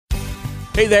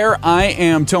Hey there, I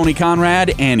am Tony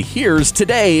Conrad, and here's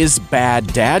today's bad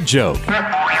dad joke.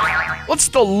 What's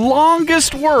the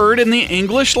longest word in the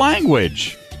English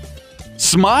language?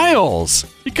 Smiles,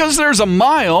 because there's a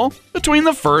mile between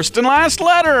the first and last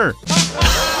letter.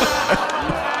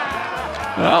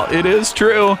 Well, it is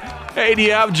true. Hey, do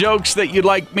you have jokes that you'd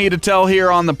like me to tell here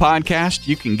on the podcast?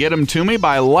 You can get them to me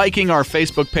by liking our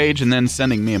Facebook page and then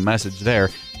sending me a message there.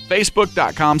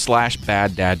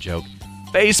 Facebook.com/baddadjoke.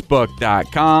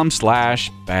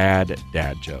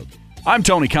 Facebook.com/baddadjoke. I'm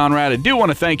Tony Conrad. I do want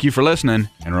to thank you for listening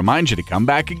and remind you to come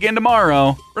back again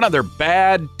tomorrow for another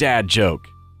bad dad joke.